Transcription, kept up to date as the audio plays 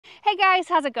Hey guys,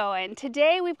 how's it going?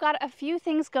 Today we've got a few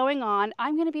things going on.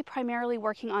 I'm going to be primarily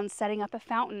working on setting up a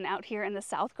fountain out here in the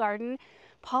south garden.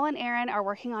 Paul and Aaron are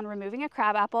working on removing a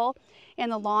crabapple in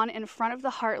the lawn in front of the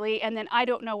Hartley, and then I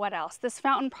don't know what else. This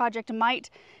fountain project might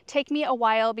take me a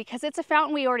while because it's a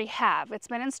fountain we already have. It's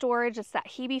been in storage. It's that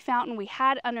Hebe fountain we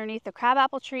had underneath the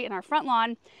crabapple tree in our front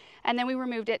lawn, and then we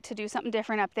removed it to do something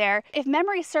different up there. If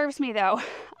memory serves me though,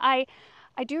 I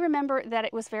do remember that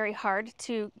it was very hard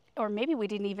to, or maybe we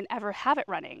didn't even ever have it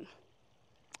running.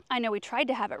 I know we tried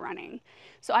to have it running,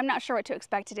 so I'm not sure what to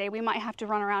expect today. We might have to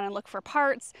run around and look for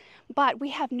parts, but we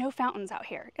have no fountains out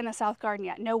here in the south garden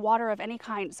yet, no water of any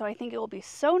kind, so I think it will be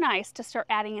so nice to start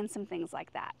adding in some things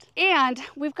like that. And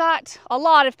we've got a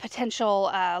lot of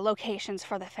potential locations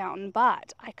for the fountain,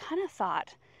 but I kind of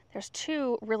thought there's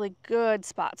two really good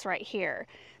spots right here.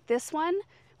 This one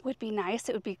would be nice.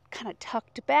 It would be kind of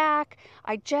tucked back.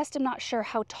 I just am not sure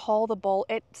how tall the bowl,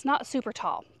 it's not super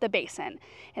tall, the basin,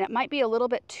 and it might be a little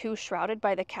bit too shrouded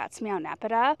by the cat's meow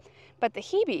nepeta, but the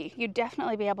Hebe, you'd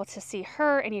definitely be able to see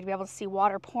her and you'd be able to see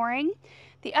water pouring.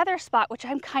 The other spot, which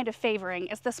I'm kind of favoring,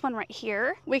 is this one right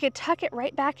here. We could tuck it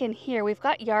right back in here. We've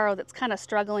got yarrow that's kind of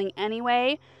struggling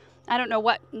anyway. I don't know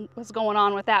what was going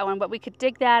on with that one, but we could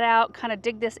dig that out, kind of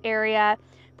dig this area,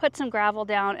 put some gravel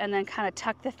down, and then kind of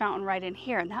tuck the fountain right in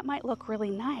here, and that might look really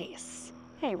nice.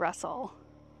 Hey, Russell.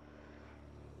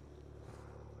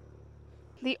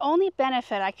 The only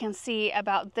benefit I can see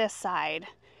about this side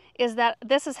is that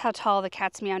this is how tall the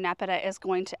cat's meow nepeta is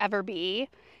going to ever be.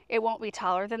 It won't be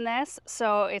taller than this,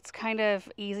 so it's kind of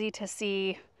easy to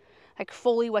see like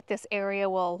fully what this area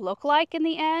will look like in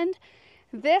the end.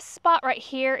 This spot right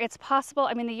here, it's possible,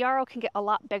 I mean, the yarrow can get a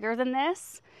lot bigger than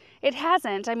this. It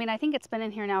hasn't. I mean, I think it's been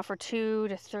in here now for 2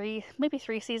 to 3, maybe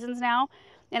 3 seasons now,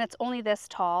 and it's only this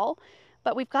tall.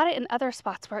 But we've got it in other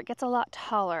spots where it gets a lot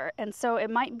taller, and so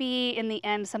it might be in the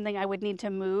end something I would need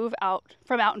to move out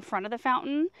in front of the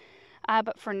fountain.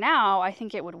 But for now, I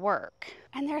think it would work.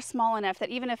 And they're small enough that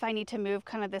even if I need to move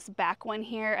kind of this back one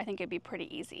here, I think it'd be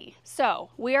pretty easy. So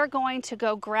we are going to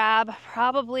go grab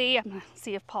probably, I'm gonna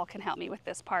see if Paul can help me with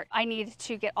this part. I need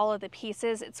to get all of the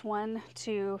pieces. It's 1,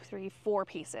 2, 3, 4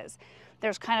 pieces.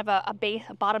 There's kind of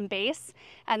a bottom base,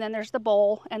 and then there's the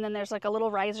bowl, and then there's like a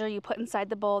little riser you put inside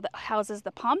the bowl that houses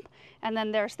the pump, and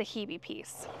then there's the Hebe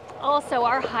piece. Also,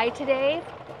 our high today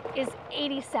is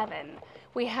 87.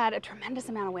 We had a tremendous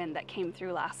amount of wind that came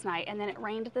through last night, and then it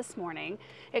rained this morning.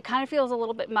 It kind of feels a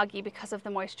little bit muggy because of the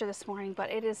moisture this morning, but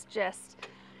it is just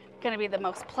going to be the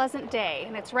most pleasant day,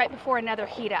 and it's right before another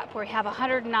heat up where we have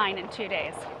 109 in 2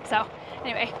 days. So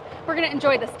anyway, we're going to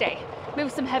enjoy this day,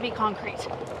 move some heavy concrete.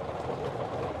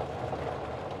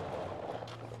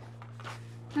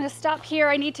 I'm going to stop here.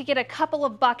 I need to get a couple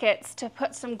of buckets to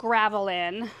put some gravel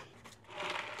in.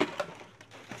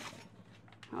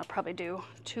 I'll probably do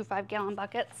 2 5-gallon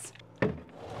buckets.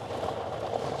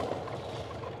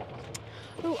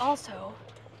 Ooh, also,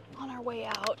 on our way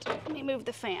out, let me move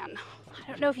the fan. I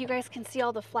don't know if you guys can see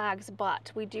all the flags,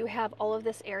 but we do have all of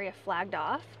this area flagged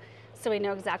off, so we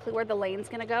know exactly where the lane's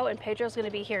gonna go, and Pedro's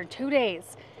gonna be here in 2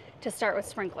 days to start with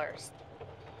sprinklers.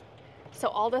 So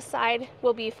all this side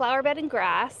will be flower bed and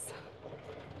grass.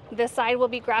 This side will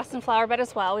be grass and flower bed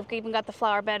as well. We've even got the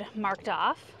flower bed marked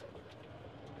off.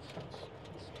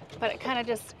 But it kind of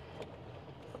just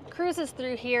cruises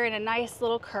through here in a nice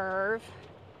little curve.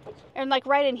 And like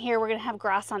right in here, we're gonna have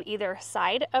grass on either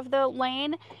side of the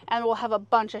lane, and we'll have a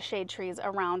bunch of shade trees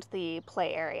around the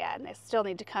play area, and I still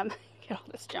need to come get all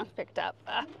this junk picked up.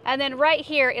 And then right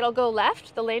here, it'll go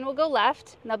left, the lane will go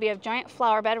left, and there'll be a giant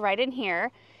flower bed right in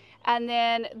here. And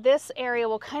then this area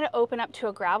will kind of open up to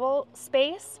a gravel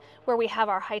space where we have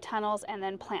our high tunnels and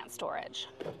then plant storage.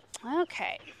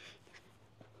 Okay.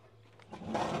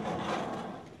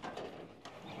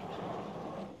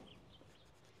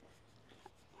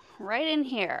 Right in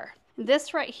here.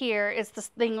 This right here is this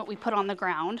thing that we put on the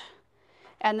ground.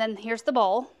 And then here's the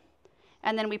bowl.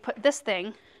 And then we put this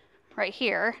thing right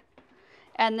here.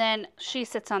 And then she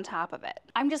sits on top of it.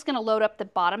 I'm just gonna load up the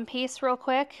bottom piece real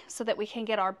quick so that we can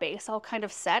get our base all kind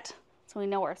of set so we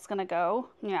know where it's gonna go.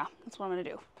 Yeah, that's what I'm gonna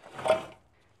do.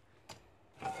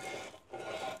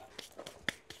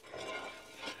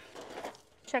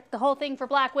 Check the whole thing for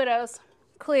black widows.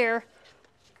 Clear.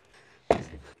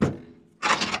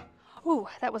 Ooh,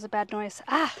 that was a bad noise.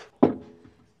 Ah!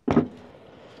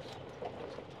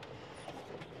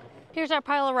 Here's our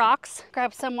pile of rocks.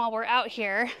 Grab some while we're out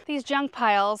here. These junk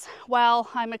piles, while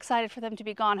I'm excited for them to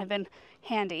be gone, have been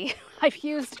handy. I've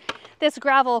used this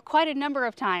gravel quite a number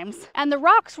of times. And the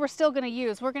rocks we're still gonna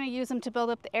use. We're gonna use them to build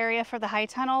up the area for the high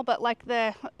tunnel, but like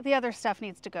the other stuff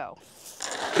needs to go.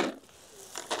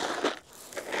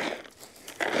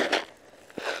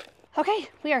 Okay,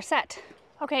 we are set.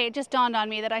 Okay, it just dawned on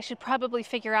me that I should probably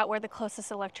figure out where the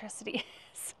closest electricity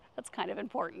is. That's kind of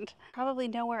important. Probably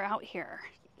nowhere out here.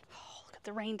 Oh, look what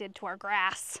the rain did to our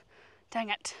grass. Dang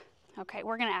it. Okay,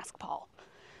 we're gonna ask Paul.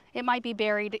 It might be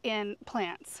buried in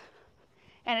plants.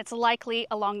 And it's likely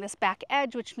along this back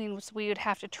edge, which means we would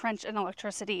have to trench an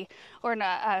electricity or an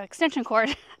extension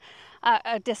cord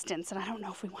a distance. And I don't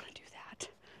know if we want to do that.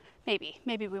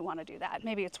 Maybe we want to do that.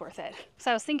 Maybe it's worth it.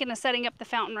 So I was thinking of setting up the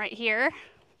fountain right here,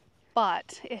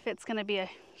 but if it's going to be a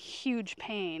huge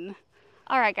pain.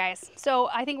 All right, guys. So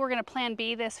I think we're going to plan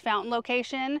B this fountain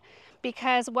location,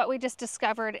 because what we just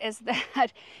discovered is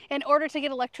that in order to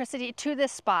get electricity to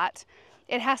this spot,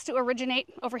 it has to originate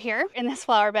over here in this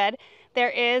flower bed. There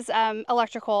is an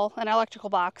electrical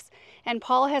box, and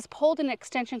Paula has pulled an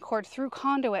extension cord through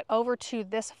conduit over to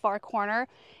this far corner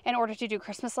in order to do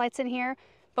Christmas lights in here,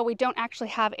 but we don't actually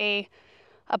have a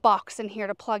box in here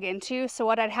to plug into. So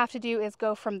what I'd have to do is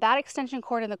go from that extension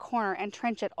cord in the corner and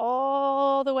trench it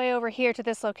all the way over here to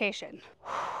this location.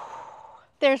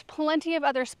 There's plenty of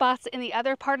other spots in the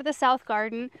other part of the south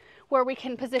garden where we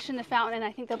can position the fountain, and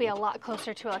I think they'll be a lot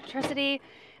closer to electricity.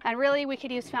 And really, we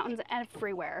could use fountains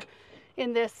everywhere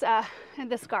in this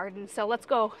garden. So let's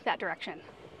go that direction.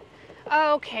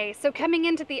 Okay, so coming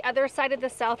into the other side of the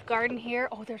south garden here,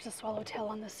 oh, there's a swallowtail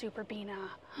on the Superbena.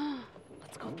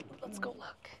 Let's go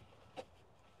look.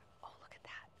 Oh, look at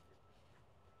that.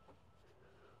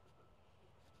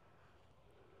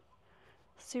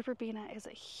 Superbena is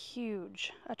a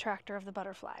huge attractor of the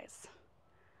butterflies.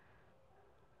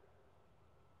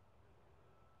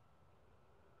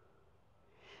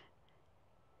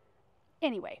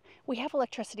 Anyway, we have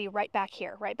electricity right back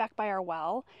here, right back by our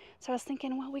well. So I was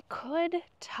thinking, well, we could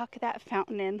tuck that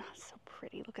fountain in. So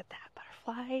pretty, look at that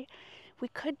butterfly. We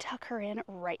could tuck her in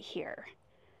right here.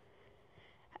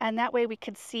 And that way we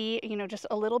could see, you know, just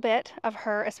a little bit of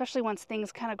her, especially once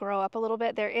things kind of grow up a little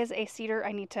bit. There is a cedar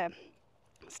I need to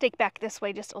stake back this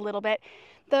way just a little bit.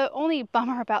 The only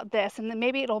bummer about this, and then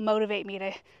maybe it'll motivate me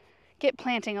to get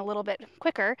planting a little bit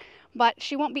quicker, but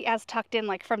she won't be as tucked in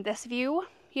like from this view.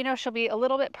 You know, she'll be a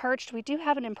little bit perched. We do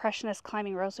have an impressionist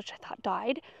climbing rose, which I thought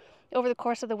died over the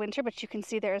course of the winter, but you can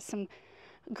see there is some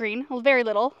green, very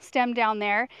little stem down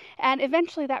there. And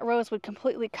eventually that rose would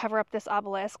completely cover up this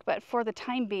obelisk, but for the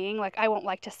time being, like, I won't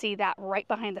like to see that right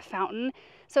behind the fountain.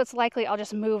 So it's likely I'll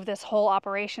just move this whole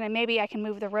operation, and maybe I can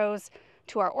move the rose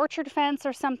to our orchard fence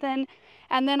or something,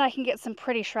 and then I can get some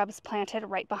pretty shrubs planted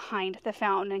right behind the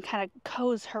fountain and kind of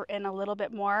cozy her in a little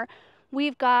bit more.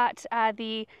 We've got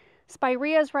the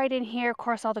spireas right in here, of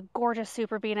course, all the gorgeous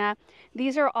Superbena.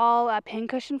 These are all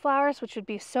pincushion flowers, which would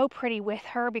be so pretty with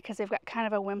her because they've got kind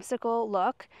of a whimsical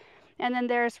look. And then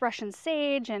there's Russian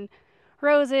sage and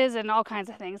roses and all kinds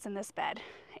of things in this bed.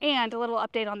 And a little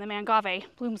update on the Mangave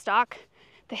bloomstock.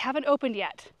 They haven't opened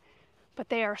yet, but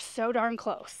they are so darn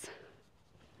close.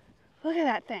 Look at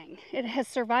that thing. It has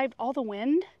survived all the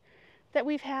wind that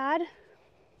we've had.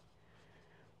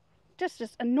 Just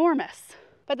enormous.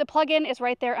 But the plug-in is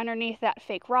right there underneath that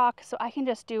fake rock, so I can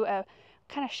just do a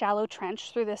kind of shallow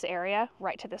trench through this area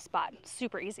right to this spot.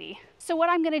 Super easy. So what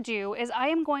I'm going to do is I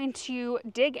am going to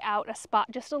dig out a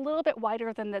spot just a little bit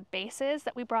wider than the bases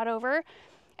that we brought over,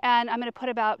 and I'm going to put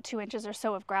about 2 inches or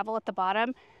so of gravel at the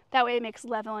bottom. That way it makes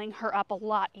leveling her up a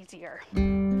lot easier.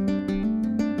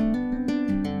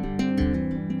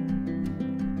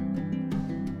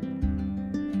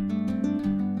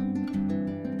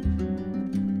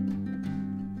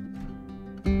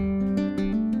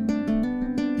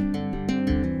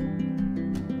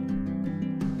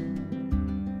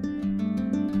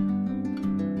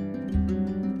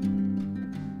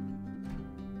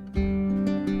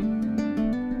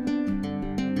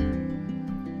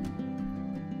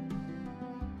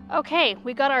 Okay,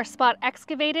 we got our spot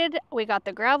excavated. We got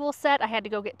the gravel set. I had to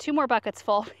go get 2 more buckets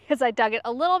full because I dug it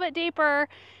a little bit deeper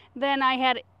than I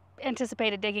had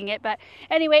anticipated digging it. But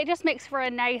anyway, it just makes for a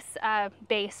nice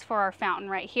base for our fountain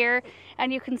right here.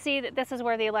 And you can see that this is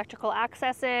where the electrical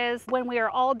access is. When we are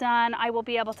all done, I will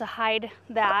be able to hide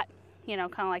that, you know,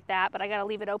 kind of like that, but I gotta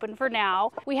leave it open for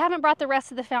now. We haven't brought the rest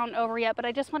of the fountain over yet, but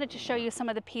I just wanted to show you some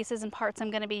of the pieces and parts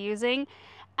I'm gonna be using.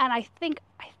 And I think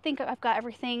I've got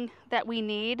everything that we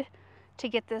need to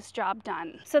get this job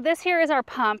done. So this here is our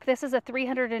pump. This is a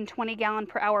 320 gallon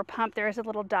per hour pump. There is a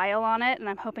little dial on it, and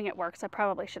I'm hoping it works. I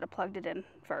probably should have plugged it in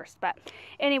first, but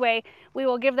anyway, we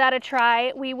will give that a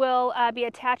try. We will be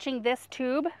attaching this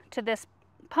tube to this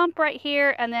pump right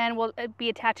here, and then we'll be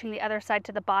attaching the other side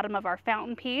to the bottom of our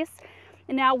fountain piece.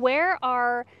 Now, where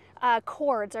our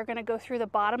cords are going to go through the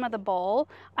bottom of the bowl,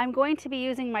 I'm going to be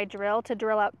using my drill to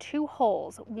drill out 2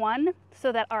 holes. One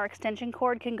so that our extension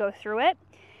cord can go through it,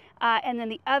 and then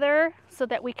the other so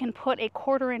that we can put a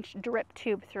 1/4-inch drip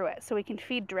tube through it so we can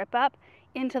feed drip up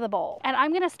into the bowl. And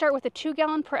I'm going to start with a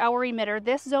 2-gallon-per-hour emitter.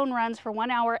 This zone runs for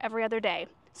 1 hour every other day.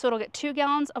 So it'll get 2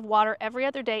 gallons of water every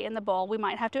other day in the bowl. We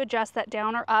might have to adjust that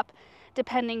down or up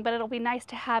depending, but it'll be nice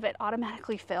to have it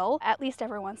automatically fill at least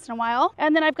every once in a while.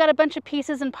 And then I've got a bunch of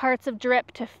pieces and parts of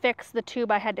drip to fix the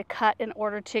tube I had to cut in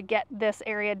order to get this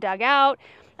area dug out.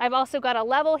 I've also got a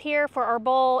level here for our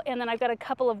bowl, and then I've got a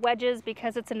couple of wedges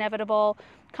because it's inevitable.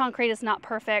 Concrete is not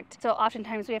perfect, so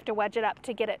oftentimes we have to wedge it up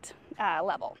to get it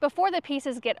level. Before the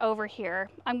pieces get over here,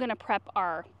 I'm going to prep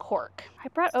our cork. I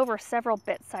brought over several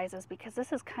bit sizes because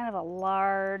this is kind of a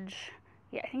large,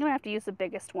 I think I'm going to have to use the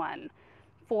biggest one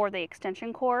for the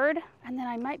extension cord. And then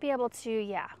I might be able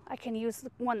to, I can use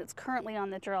the one that's currently on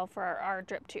the drill for our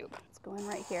drip tube. Let's go in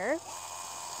right here.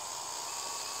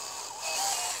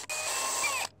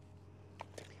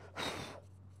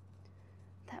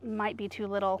 That might be too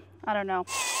little. I don't know.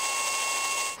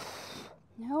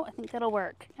 No, I think that'll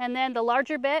work. And then the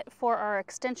larger bit for our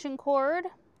extension cord.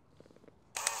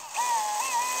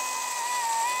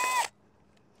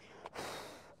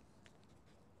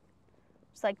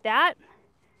 Just like that.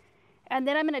 And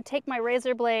then I'm going to take my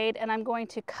razor blade and I'm going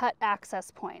to cut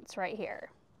access points right here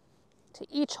to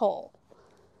each hole.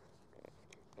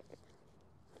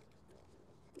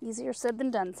 Easier said than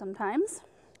done sometimes.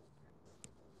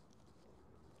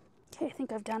 Okay, I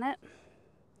think I've done it.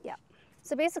 Yeah.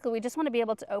 So basically we just want to be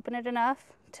able to open it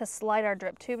enough to slide our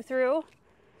drip tube through.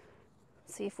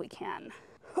 See if we can.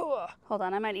 Hold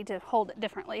on, I might need to hold it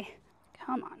differently.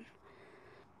 Come on.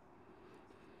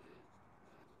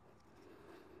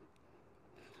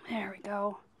 There we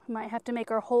go. We might have to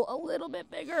make our hole a little bit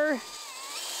bigger.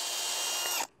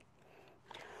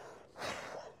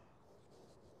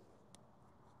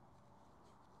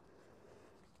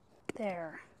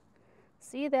 There.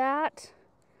 See that?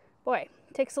 Boy,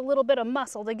 it takes a little bit of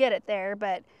muscle to get it there,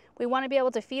 but we want to be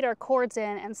able to feed our cords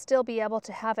in and still be able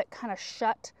to have it kind of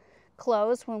shut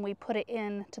closed when we put it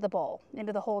into the bowl,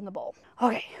 into the hole in the bowl.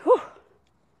 Okay, whew.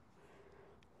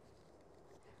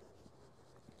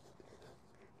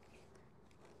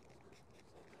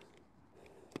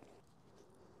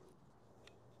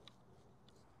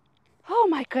 Oh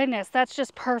my goodness, that's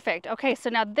just perfect. Okay, so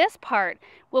now this part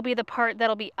will be the part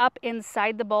that'll be up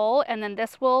inside the bowl, and then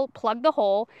this will plug the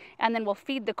hole, and then we'll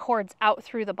feed the cords out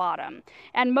through the bottom.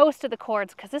 And most of the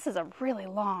cords, because this is a really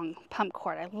long pump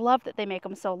cord, I love that they make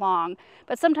them so long,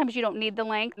 but sometimes you don't need the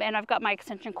length, and I've got my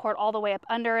extension cord all the way up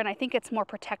under, and I think it's more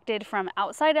protected from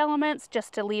outside elements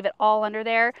just to leave it all under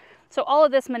there. So all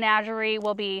of this menagerie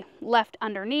will be left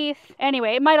underneath.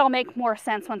 Anyway, it might all make more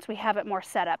sense once we have it more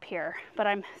set up here, but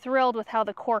I'm thrilled with how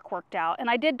the cork worked out. And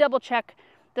I did double check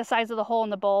the size of the hole in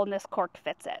the bowl, and this cork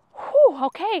fits it. Whew,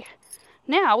 okay.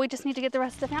 Now we just need to get the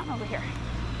rest of the fountain over here.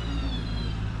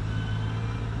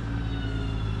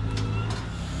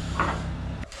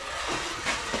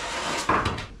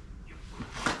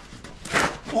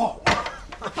 Whoa.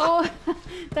 Oh,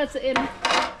 that's it.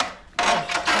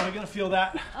 Am I gonna feel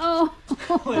that? Oh.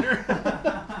 Later.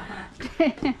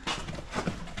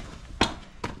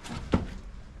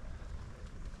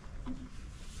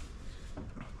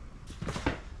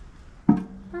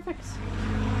 Perfect.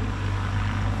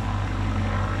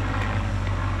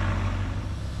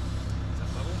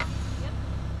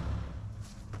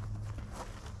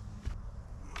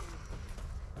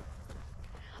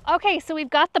 Okay, so we've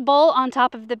got the bowl on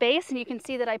top of the base, and you can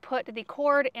see that I put the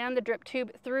cord and the drip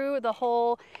tube through the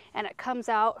hole, and it comes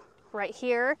out right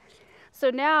here. So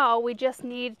now we just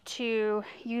need to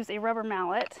use a rubber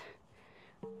mallet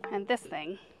and this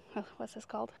thing. What's this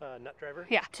called? Nut driver?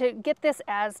 Yeah, to get this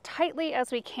as tightly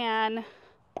as we can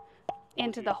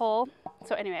into the hole.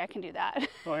 So anyway, I can do that.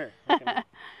 Oh, here. Okay.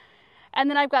 And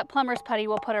then I've got plumber's putty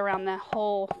we'll put around the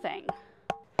whole thing.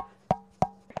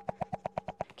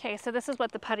 Okay, so this is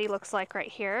what the putty looks like right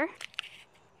here.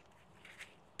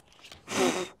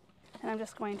 And I'm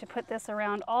just going to put this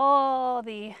around all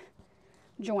the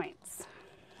joints.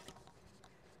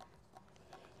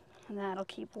 And that'll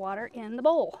keep water in the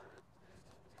bowl.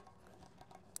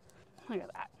 Look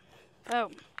at that.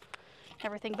 Boom.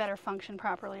 Everything better function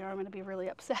properly or I'm going to be really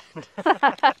upset.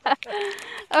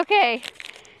 Okay,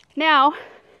 now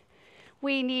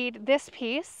we need this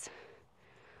piece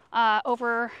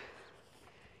over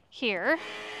here.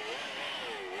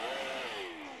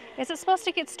 Is it supposed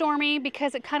to get stormy?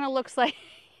 Because it kind of looks like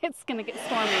it's going to get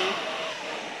stormy.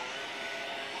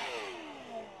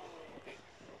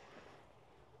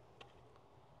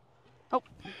 Oh,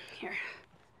 Here.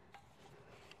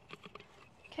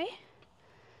 Okay.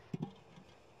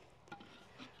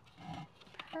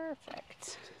 Perfect.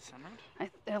 Is it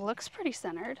centered? It looks pretty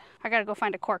centered. I gotta go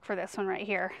find a cork for this one right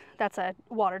here. That's a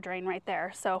water drain right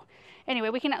there. So anyway,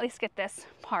 we can at least get this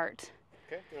part.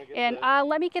 Okay. You wanna get And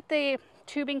let me get the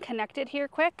tubing connected here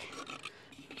quick.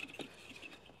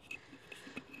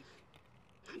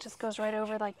 It just goes right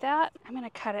over like that. I'm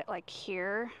gonna cut it like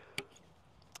here.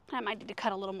 I might need to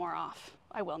cut a little more off.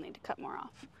 I will need to cut more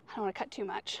off. I don't wanna cut too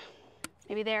much.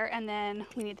 Maybe there, and then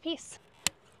we need the piece.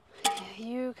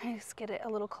 You kind of just get it a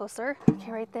little closer.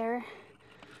 Okay, right there.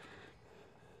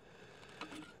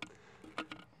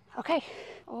 Okay.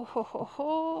 Oh, ho, ho,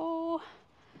 ho.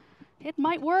 It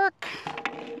might work.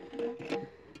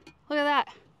 Look at that.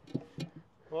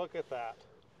 Look at that.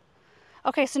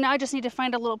 Okay, so now I just need to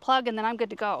find a little plug and then I'm good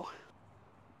to go.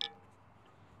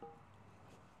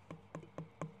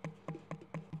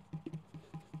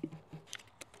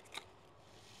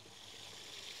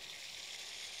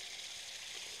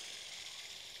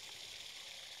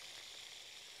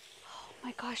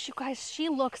 My gosh, you guys, she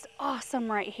looks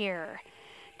awesome right here.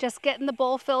 Just getting the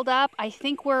bowl filled up. I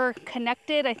think we're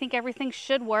connected. I think everything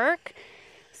should work.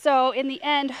 So in the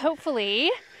end,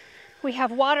 hopefully, we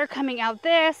have water coming out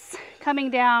this, coming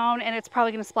down, and it's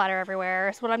probably gonna splatter everywhere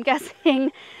is what I'm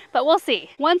guessing, but we'll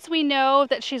see. Once we know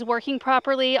that she's working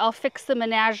properly, I'll fix the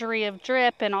menagerie of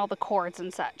drip and all the cords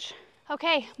and such.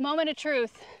 Okay, moment of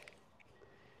truth.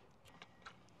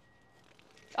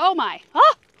 Oh my,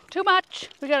 oh! Too much.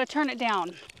 We gotta turn it down.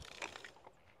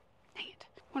 Dang it.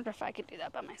 Wonder if I could do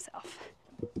that by myself.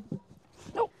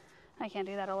 Nope. I can't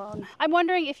do that alone. I'm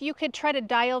wondering if you could try to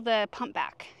dial the pump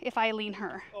back if I lean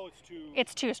her. Oh,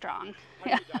 It's too strong. How do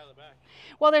you dial it back?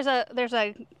 Well, there's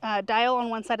a dial on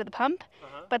one side of the pump,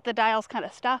 but the dial's kind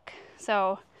of stuck,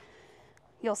 so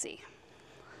you'll see.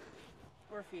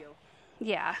 Or feel.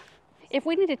 Yeah. If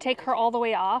we need to take her all the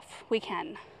way off, we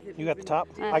can. You got the top?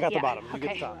 I got yeah, the bottom. You okay.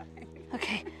 get the top.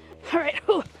 Okay, all right,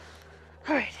 whew.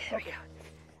 All right, there we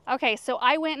go. Okay, so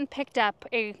I went and picked up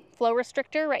a flow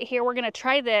restrictor right here. We're gonna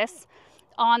try this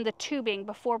on the tubing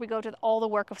before we go to all the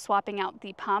work of swapping out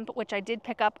the pump, which I did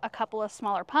pick up a couple of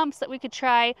smaller pumps that we could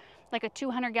try, like a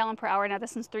 200 gallon per hour. Now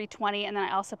this one's 320, and then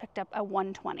I also picked up a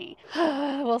 120.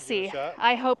 We'll see.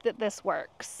 I hope that this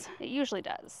works. It usually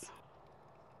does.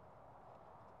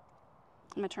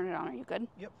 I'm gonna turn it on. Are you good?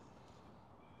 Yep.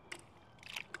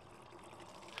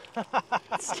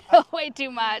 Still way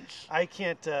too much. I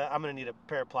can't, I'm gonna need a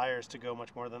pair of pliers to go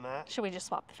much more than that. Should we just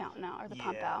swap the fountain out or the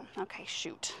pump Yeah. out? Okay,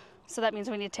 shoot. So that means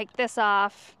we need to take this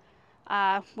off.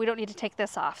 We don't need to take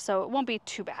this off, so it won't be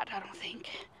too bad, I don't think.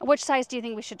 Which size do you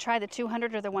think we should try, the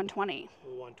 200 or the 120?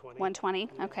 120. 120,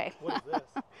 okay. What is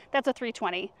this? That's a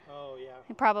 320, Oh,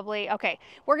 yeah. probably. Okay,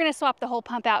 we're gonna swap the whole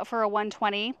pump out for a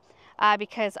 120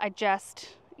 because I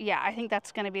think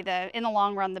that's gonna be in the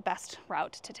long run, the best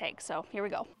route to take. So here we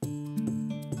go.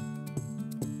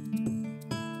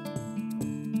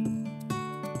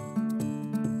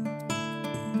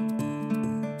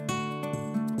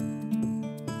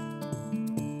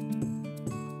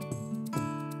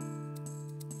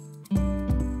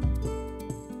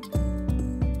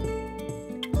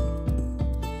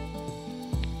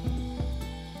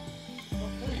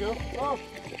 There you go. Oh.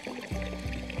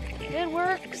 It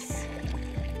works.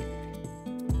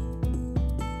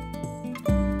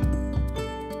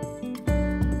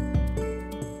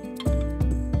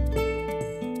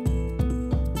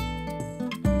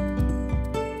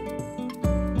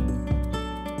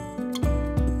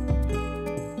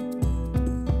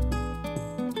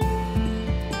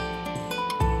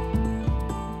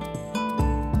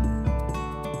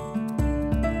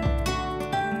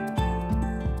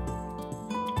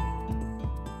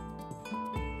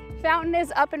 Fountain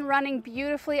is up and running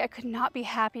beautifully. I could not be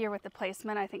happier with the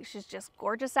placement. I think she's just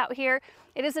gorgeous out here.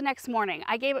 It is the next morning.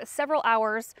 I gave it several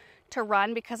hours to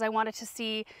run because I wanted to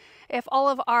see if all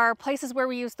of our places where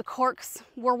we use the corks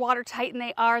were watertight, and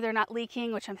they are. They're not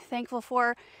leaking, which I'm thankful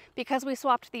for. Because we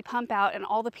swapped the pump out and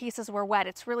all the pieces were wet,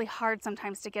 it's really hard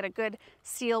sometimes to get a good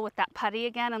seal with that putty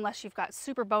again unless you've got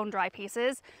super bone dry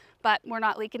pieces, but we're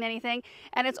not leaking anything.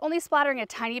 And it's only splattering a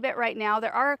tiny bit right now.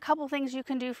 There are a couple things you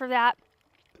can do for that.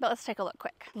 But let's take a look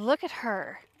quick. Look at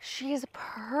her. She is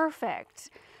perfect.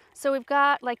 So we've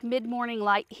got like mid-morning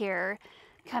light here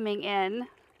coming in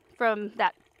from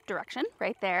that direction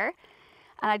right there.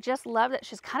 And I just love that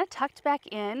she's kind of tucked back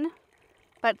in,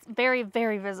 but very,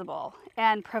 very visible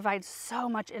and provides so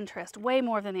much interest, way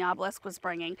more than the obelisk was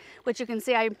bringing, which you can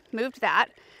see I moved that.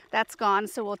 That's gone.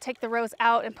 So we'll take the rose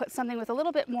out and put something with a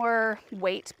little bit more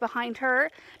weight behind her.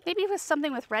 Maybe with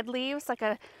something with red leaves, like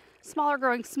a smaller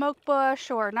growing smoke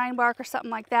bush or 9-bark or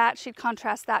something like that, she'd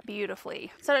contrast that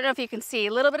beautifully. So I don't know if you can see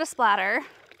a little bit of splatter,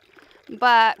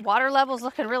 but water level's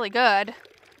looking really good.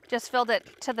 Just filled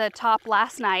it to the top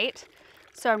last night.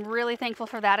 So I'm really thankful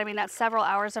for that. I mean, that's several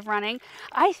hours of running.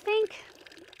 I think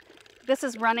this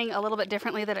is running a little bit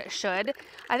differently than it should.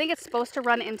 I think it's supposed to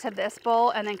run into this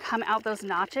bowl and then come out those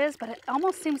notches, but it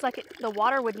almost seems like the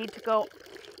water would need to go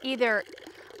either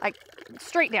like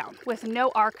straight down with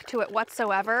no arc to it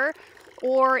whatsoever,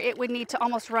 or it would need to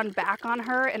almost run back on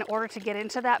her in order to get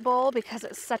into that bowl because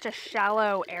it's such a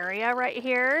shallow area right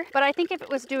here. But I think if it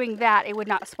was doing that, it would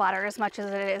not splatter as much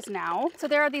as it is now. So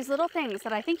there are these little things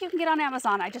that I think you can get on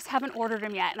Amazon. I just haven't ordered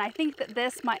them yet. And I think that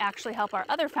this might actually help our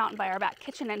other fountain by our back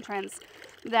kitchen entrance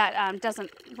that doesn't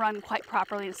run quite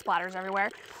properly and splatters everywhere.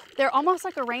 They're almost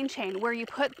like a rain chain where you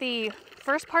put the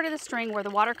first part of the string where the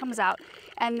water comes out,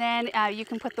 and then you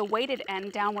can put the weighted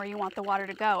end down where you want the water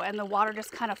to go, and the water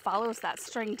just kind of follows that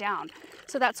string down.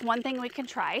 So that's one thing we can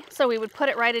try. So we would put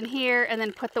it right in here and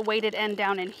then put the weighted end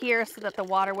down in here so that the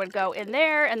water would go in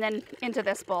there and then into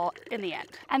this bowl in the end.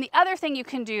 And the other thing you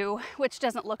can do, which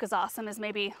doesn't look as awesome, is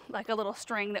maybe like a little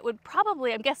string that would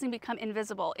probably, I'm guessing, become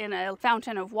invisible in a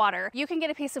fountain of water. You can get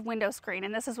a piece of window screen,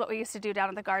 and this is what we used to do down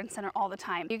at the garden center all the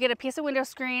time. You get a piece of window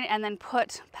screen and then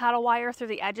put paddle wire through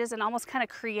the edges and almost kind of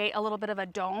create a little bit of a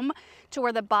dome to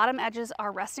where the bottom edges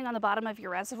are resting on the bottom of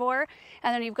your reservoir,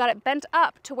 and then you've got it bent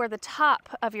up to where the top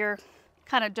of your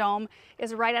kind of dome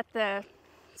is right at the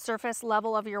surface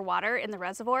level of your water in the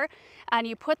reservoir, and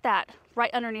you put that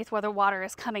right underneath where the water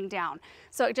is coming down.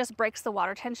 So it just breaks the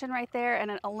water tension right there,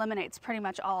 and it eliminates pretty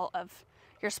much all of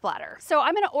your splatter. So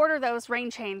I'm going to order those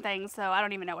rain chain things, so I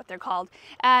don't even know what they're called,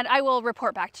 and I will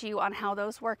report back to you on how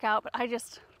those work out. But I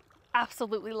just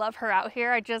absolutely love her out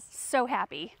here. I just so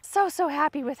happy. So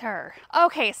happy with her.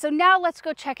 Okay, so now let's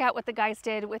go check out what the guys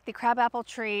did with the crabapple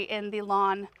tree in the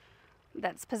lawn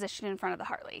that's positioned in front of the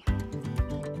Hartley.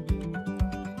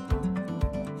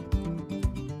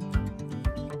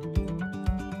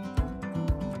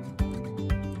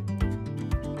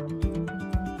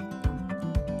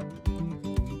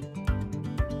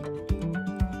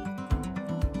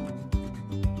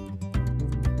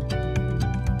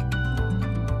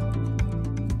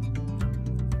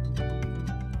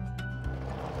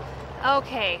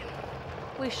 Okay,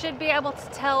 we should be able to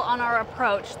tell on our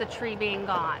approach the tree being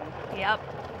gone. Yep.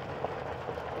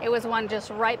 It was one just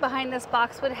right behind this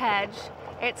boxwood hedge.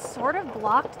 It sort of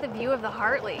blocked the view of the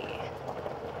Hartley.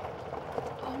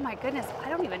 Oh my goodness, I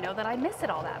don't even know that I miss it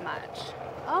all that much.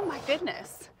 Oh my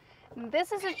goodness.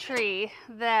 This is a tree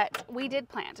that we did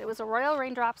plant. It was a Royal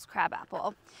Raindrops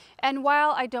crabapple. And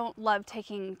while I don't love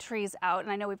taking trees out,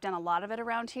 and I know we've done a lot of it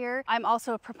around here, I'm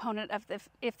also a proponent of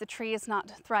if the tree is not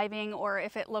thriving or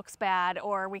if it looks bad,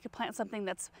 or we could plant something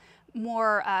that's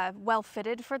more well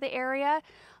fitted for the area,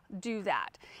 do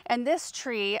that. And this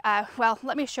tree, well,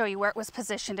 let me show you where it was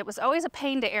positioned. It was always a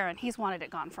pain to Aaron. He's wanted it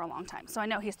gone for a long time, so I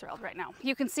know he's thrilled right now.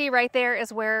 You can see right there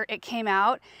is where it came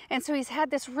out, and so he's had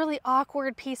this really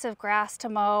awkward piece of grass to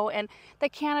mow, and the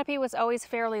canopy was always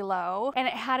fairly low, and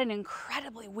it had an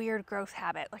incredibly weird growth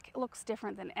habit. Like, it looks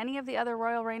different than any of the other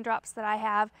Royal Raindrops that I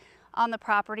have on the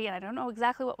property, and I don't know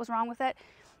exactly what was wrong with it.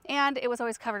 And it was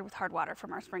always covered with hard water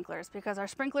from our sprinklers, because our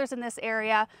sprinklers in this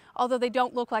area, although they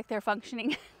don't look like they're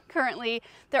functioning currently,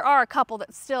 there are a couple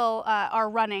that still are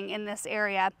running in this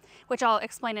area, which I'll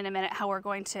explain in a minute how we're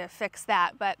going to fix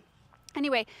that. But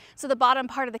anyway, so the bottom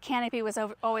part of the canopy was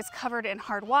always covered in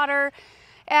hard water.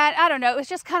 And I don't know, it was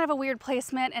just kind of a weird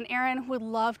placement, and Aaron would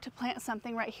love to plant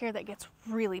something right here that gets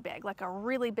really big, like a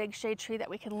really big shade tree that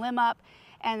we can limb up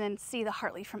and then see the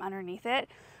Hartley from underneath it,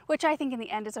 which I think in the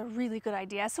end is a really good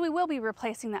idea. So we will be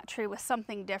replacing that tree with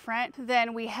something different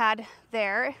than we had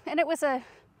there. And it was I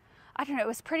don't know, it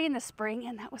was pretty in the spring,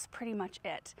 and that was pretty much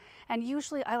it. And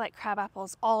usually I like crab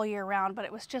apples all year round, but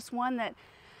it was just one that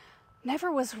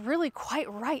never was really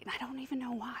quite right, and I don't even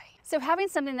know why. So having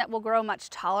something that will grow much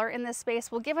taller in this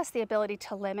space will give us the ability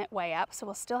to limb it way up, so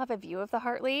we'll still have a view of the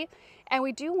Hartley. And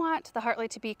we do want the Hartley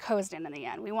to be closed in the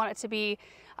end. We want it to be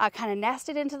kind of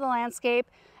nested into the landscape,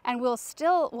 and we'll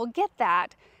get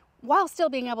that while still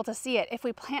being able to see it if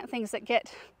we plant things that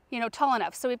get, you know, tall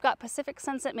enough. So we've got Pacific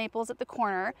Sunset maples at the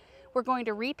corner. We're going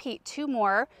to repeat 2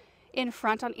 more in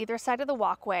front on either side of the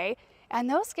walkway, and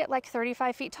those get like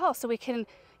 35 feet tall, so we can,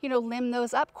 you know, limb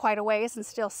those up quite a ways and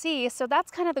still see. So that's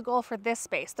kind of the goal for this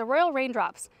space. The Royal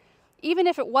Raindrops, even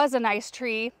if it was a nice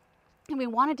tree and we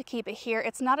wanted to keep it here,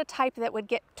 it's not a type that would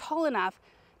get tall enough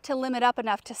to limb it up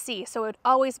enough to see. So it would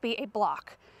always be a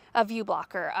block a view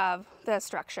blocker of the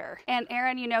structure. And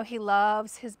Aaron, you know, he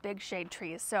loves his big shade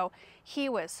trees. So he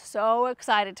was so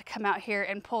excited to come out here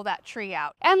and pull that tree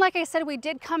out. And like I said, we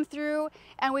did come through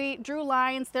and we drew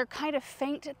lines. They're kind of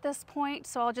faint at this point,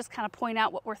 so I'll just kind of point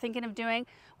out what we're thinking of doing.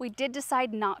 We did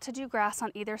decide not to do grass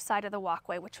on either side of the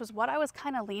walkway, which was what I was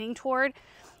kind of leaning toward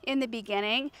in the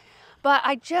beginning. But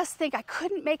I just think I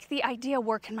couldn't make the idea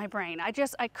work in my brain. I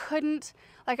couldn't,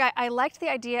 like I liked the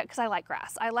idea because I like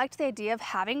grass. I liked the idea of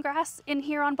having grass in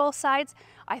here on both sides.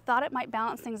 I thought it might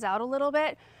balance things out a little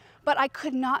bit, but I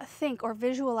could not think or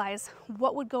visualize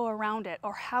what would go around it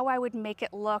or how I would make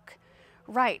it look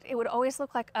right. It would always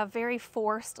look like a very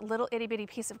forced little itty bitty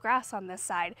piece of grass on this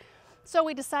side. So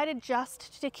we decided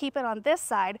just to keep it on this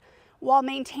side while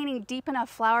maintaining deep enough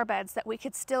flower beds that we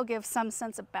could still give some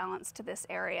sense of balance to this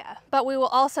area. But we will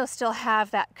also still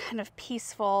have that kind of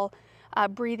peaceful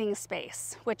breathing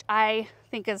space, which I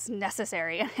think is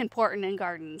necessary and important in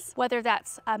gardens. Whether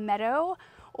that's a meadow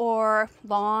or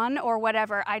lawn or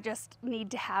whatever, I just need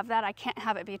to have that. I can't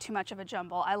have it be too much of a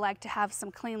jumble. I like to have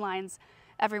some clean lines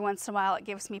every once in a while. It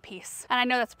gives me peace. And I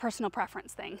know that's a personal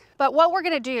preference thing. But what we're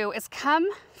gonna do is come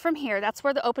from here. That's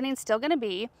where the opening's still gonna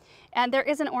be. And there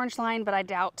is an orange line, but I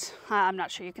doubt, I'm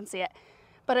not sure you can see it,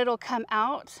 but it'll come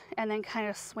out and then kind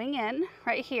of swing in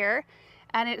right here.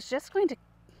 And it's just going to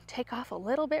take off a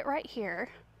little bit right here.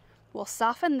 We'll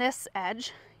soften this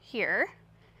edge here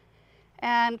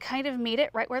and kind of meet it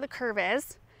right where the curve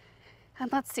is.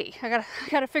 And let's see, I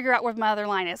gotta figure out where my other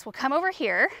line is. We'll come over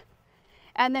here.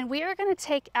 And then we are going to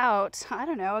take out, I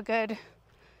don't know, a good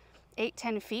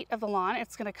 8-10 feet of the lawn.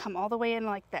 It's going to come all the way in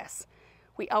like this.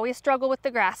 We always struggle with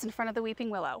the grass in front of the weeping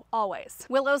willow, always.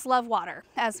 Willows love water,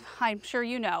 as I'm sure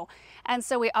you know. And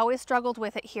so we always struggled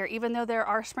with it here, even though there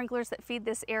are sprinklers that feed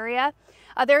this area.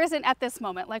 There isn't at this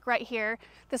moment, like right here.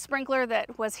 The sprinkler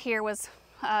that was here was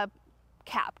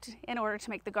capped in order to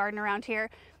make the garden around here.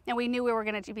 And we knew we were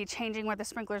going to be changing where the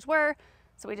sprinklers were,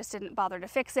 so we just didn't bother to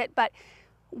fix it. But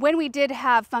when we did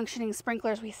have functioning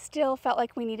sprinklers, we still felt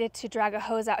like we needed to drag a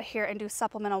hose out here and do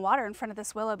supplemental water in front of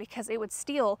this willow because it would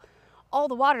steal all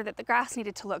the water that the grass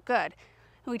needed to look good.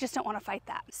 And we just don't want to fight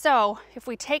that. So if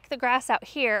we take the grass out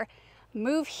here,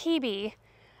 move Hebe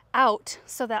out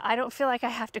so that I don't feel like I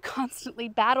have to constantly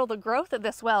battle the growth of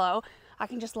this willow, I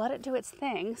can just let it do its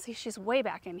thing. See, she's way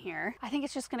back in here. I think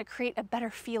it's just going to create a better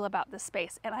feel about this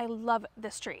space. And I love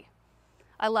this tree.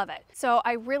 I love it. So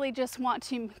I really just want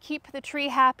to keep the tree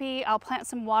happy. I'll plant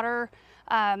some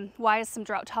water-wise, some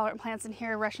drought-tolerant plants in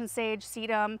here, Russian sage,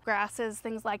 sedum, grasses,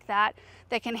 things like that,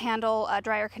 that can handle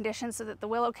drier conditions so that the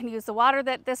willow can use the water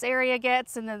that this area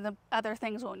gets, and then the other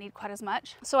things won't need quite as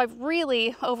much. So I've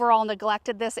really overall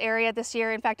neglected this area this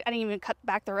year. In fact, I didn't even cut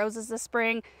back the roses this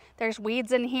spring. There's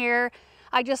weeds in here.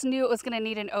 I just knew it was going to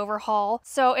need an overhaul.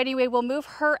 So anyway, we'll move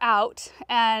her out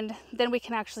and then we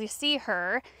can actually see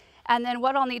her. And then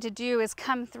what I'll need to do is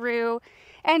come through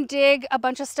and dig a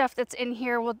bunch of stuff that's in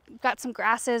here. We've got some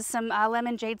grasses, some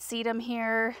lemon jade sedum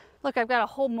here. Look, I've got a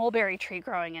whole mulberry tree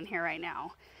growing in here right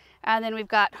now. And then we've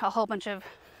got a whole bunch of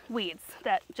weeds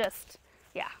that just,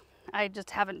 yeah, I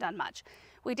just haven't done much.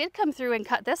 We did come through and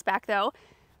cut this back though.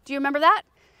 Do you remember that?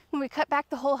 When we cut back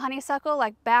the whole honeysuckle,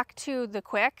 like back to the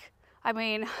quick. I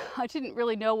mean, I didn't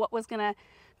really know what was gonna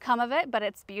come of it, but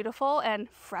it's beautiful and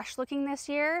fresh looking this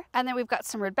year. And then we've got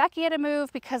some Rudbeckia to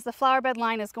move because the flower bed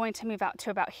line is going to move out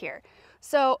to about here.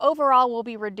 So overall, we'll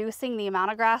be reducing the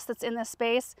amount of grass that's in this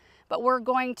space, but we're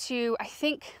going to, I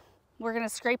think we're gonna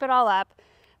scrape it all up,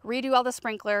 redo all the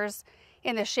sprinklers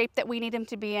in the shape that we need them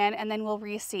to be in, and then we'll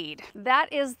reseed.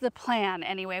 That is the plan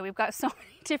anyway. We've got so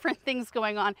many different things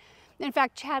going on. In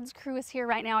fact, Chad's crew is here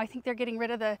right now. I think they're getting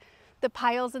rid of the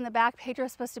piles in the back.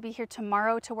 Pedro's supposed to be here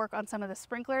tomorrow to work on some of the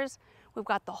sprinklers. We've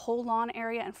got the whole lawn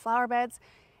area and flower beds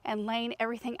and laying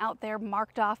everything out there,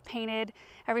 marked off, painted,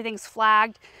 everything's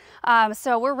flagged.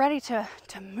 So we're ready to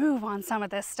move on some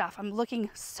of this stuff. I'm looking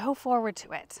so forward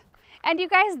to it. And you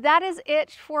guys, that is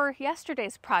it for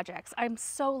yesterday's projects. I'm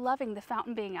so loving the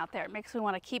fountain being out there. It makes me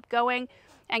want to keep going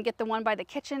and get the one by the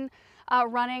kitchen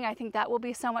running. I think that will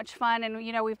be so much fun. And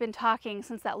you know, we've been talking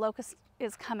since that locust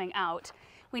is coming out.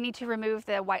 We need to remove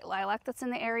the white lilac that's in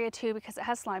the area too because it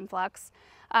has slime flux.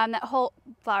 That whole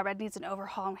flower bed needs an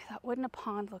overhaul. And we thought, wouldn't a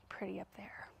pond look pretty up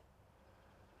there?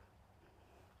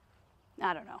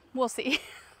 I don't know. We'll see.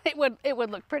 It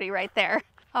would look pretty right there.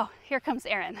 Oh, here comes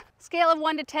Aaron. Scale of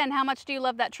 1 to 10, how much do you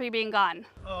love that tree being gone?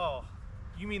 Oh,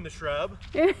 you mean the shrub?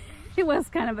 It was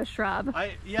kind of a shrub.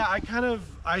 I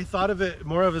thought of it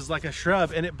more of as like a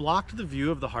shrub, and it blocked the view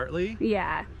of the Hartley.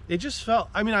 Yeah. It just felt,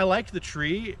 I mean, I liked the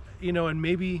tree, you know, and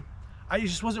maybe, it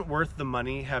just wasn't worth the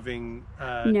money having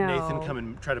No. Nathan come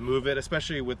and try to move it,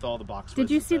 especially with all the boxwoods. Did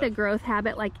you and see the stuff. growth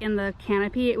habit like in the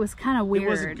canopy? It was kind of weird. It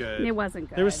wasn't good. It wasn't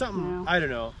good. There was something, no. I don't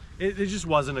know. It just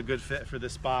wasn't a good fit for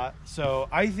this spot. So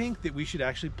I think that we should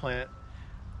actually plant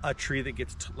a tree that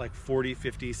gets like 40,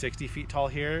 50, 60 feet tall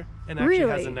here and actually has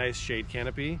Really? a nice shade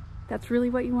canopy. That's really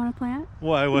what you want to plant?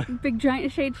 Why? What? Big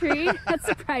giant shade tree? That's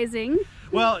surprising.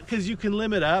 Well, because you can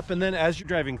limit up, and then as you're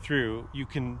driving through, you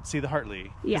can see the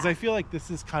Hartley. Because Yeah. I feel like this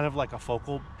is kind of like a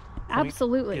focal point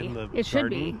Absolutely. in the It should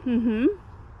be. garden. Mm-hmm.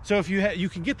 So if you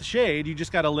can get the shade, you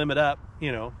just got to limit up,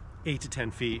 8 to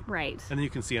 10 feet, Right. and then you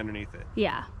can see underneath it.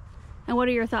 Yeah. And what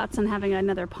are your thoughts on having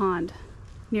another pond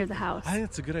near the house? I think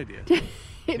that's a good idea.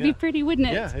 It'd be pretty, wouldn't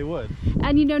it? Yeah, it would.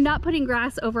 And not putting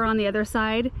grass over on the other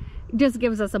side just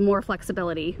gives us a more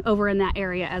flexibility over in that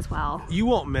area as well. You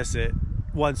won't miss it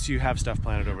once you have stuff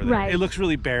planted over there. Right. It looks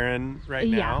really barren right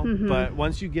Yeah, now, mhm. but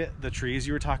once you get the trees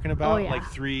you were talking about, Oh, yeah. like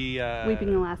 3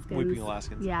 Weeping Alaskans. Weeping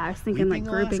Alaskans. Yeah, I was thinking Weeping like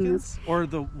grouping Alaskans? Or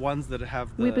the ones that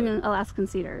have the... Weeping Alaskan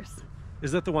cedars.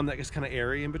 Is that the one that is kind of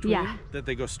airy in between? Yeah. That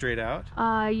they go straight out?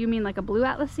 You mean like a blue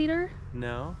atlas cedar?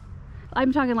 No.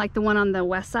 I'm talking like the one on the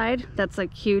west side that's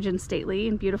like huge and stately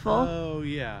and beautiful. Oh,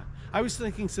 yeah. I was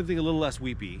thinking something a little less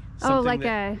weepy. Oh, Something like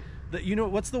that,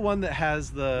 what's the one that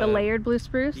has the layered blue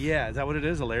spruce? Yeah, is that what it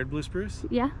is? A layered blue spruce?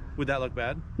 Yeah. Would that look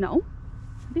bad? No.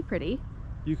 It'd be pretty.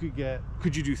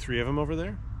 Could you do 3 of them over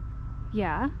there?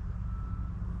 Yeah.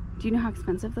 Do you know how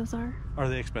expensive those are? Are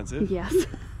they expensive? Yes.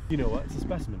 You know what? It's a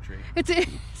specimen tree. It's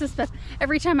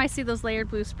every time I see those layered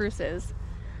blue spruces,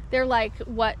 they're like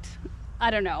what?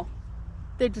 I don't know.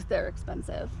 They're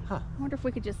expensive. Huh. I wonder if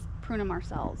we could just prune them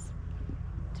ourselves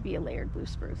to be a layered blue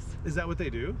spruce. Is that what they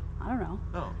do? I don't know.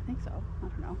 Oh. I think so. I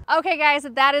don't know. Okay guys,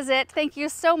 that is it. Thank you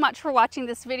so much for watching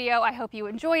this video. I hope you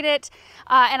enjoyed it.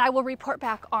 And I will report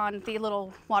back on the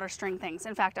little water string things.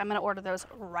 In fact, I'm gonna order those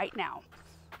right now.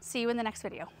 See you in the next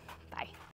video. Bye.